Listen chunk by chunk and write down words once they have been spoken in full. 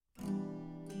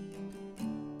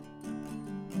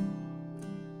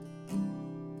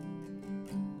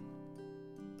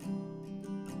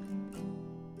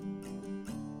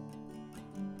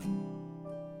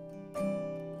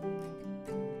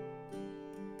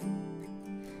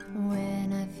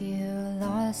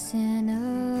lost and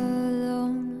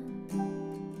alone,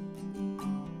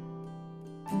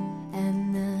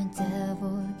 and the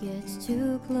devil gets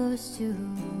too close to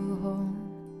home.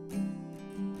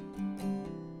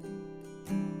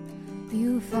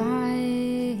 You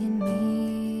find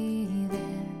me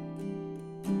there,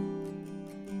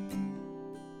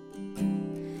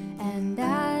 and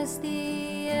as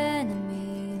the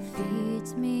enemy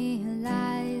feeds me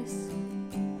lies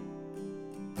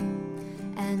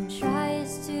and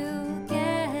tries to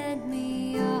get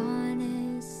me on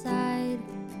his side,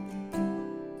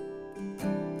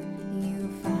 you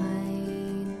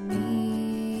find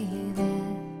me there.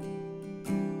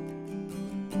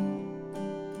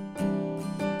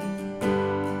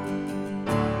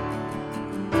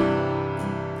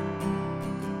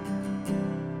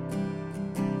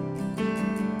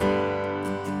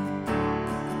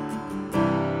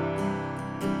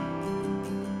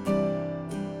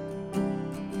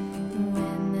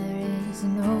 When there is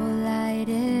no light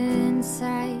in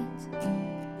sight,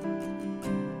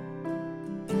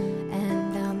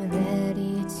 and I'm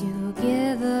ready to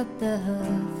give up the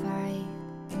fight,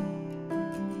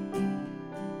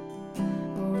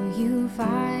 oh, you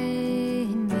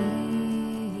find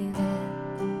me there.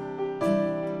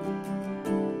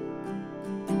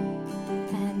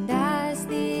 And as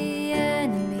the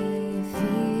enemy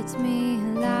feeds me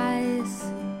lies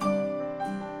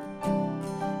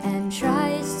and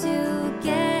tries to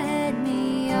get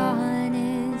me on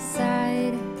his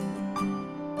side,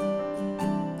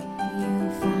 you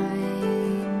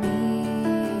find me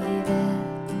there.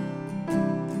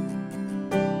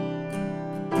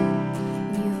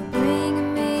 You bring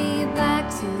me back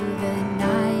to the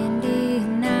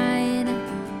 99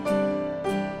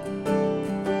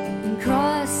 and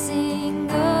crossing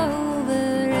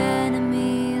over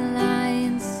enemy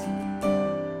lines,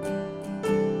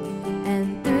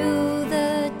 and through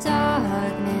the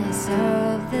darkness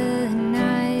of the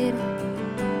night,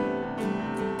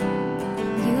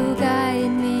 you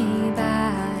guide me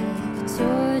back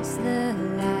towards the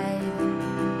light.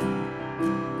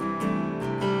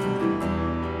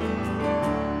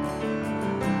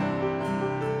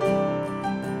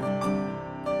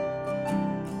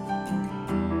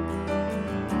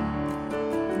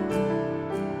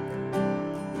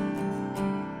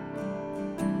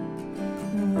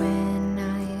 When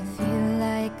I feel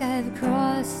like I've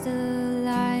crossed a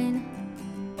line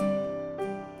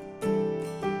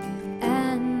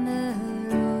and the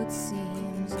road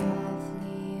seems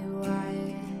awfully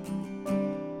wide,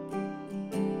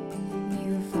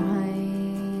 you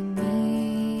find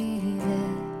me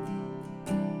there.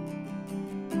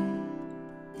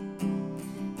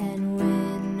 And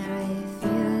when I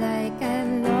feel like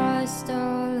I've lost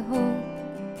all hope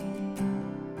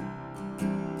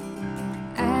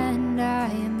and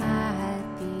I'm at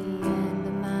the end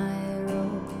of my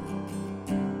rope,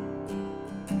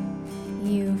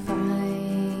 you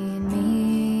find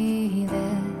me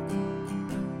there.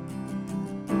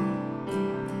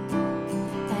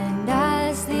 And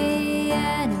as the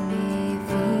enemy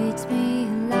feeds me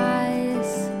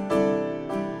lies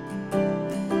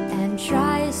and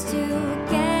tries to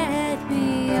get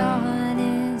me on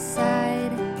his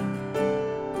side,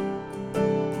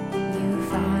 you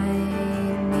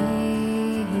find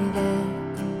me there.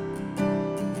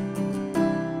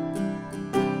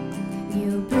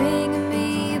 You bring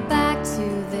me back to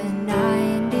the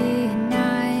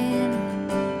 99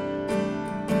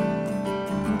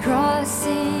 and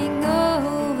crossing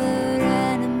over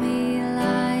enemy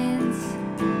lines,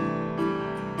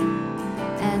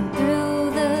 and through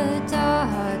the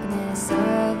darkness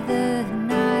of the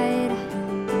night,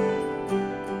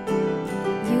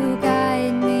 you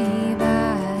guide me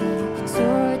back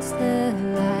towards the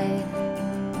light.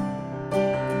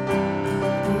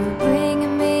 You bring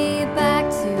me back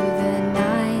to the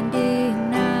 99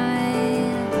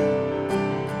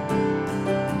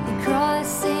 and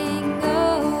crossing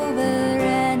over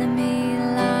enemy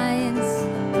lines,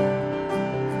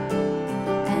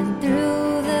 and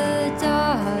through the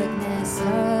darkness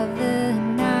of the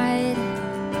night,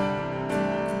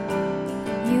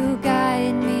 you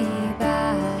guide me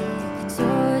back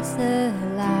towards the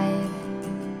light.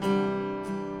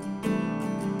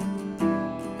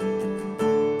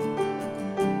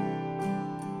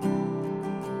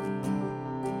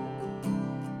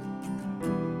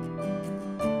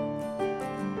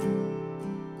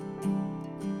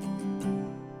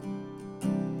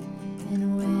 And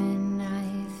when I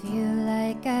feel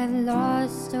like I've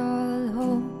lost all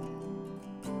hope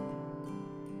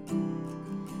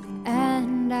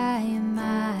and I'm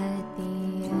at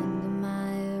the end of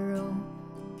my rope,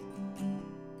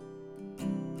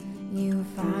 you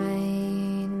find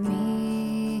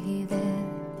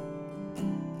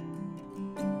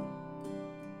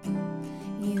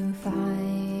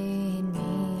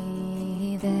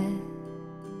this.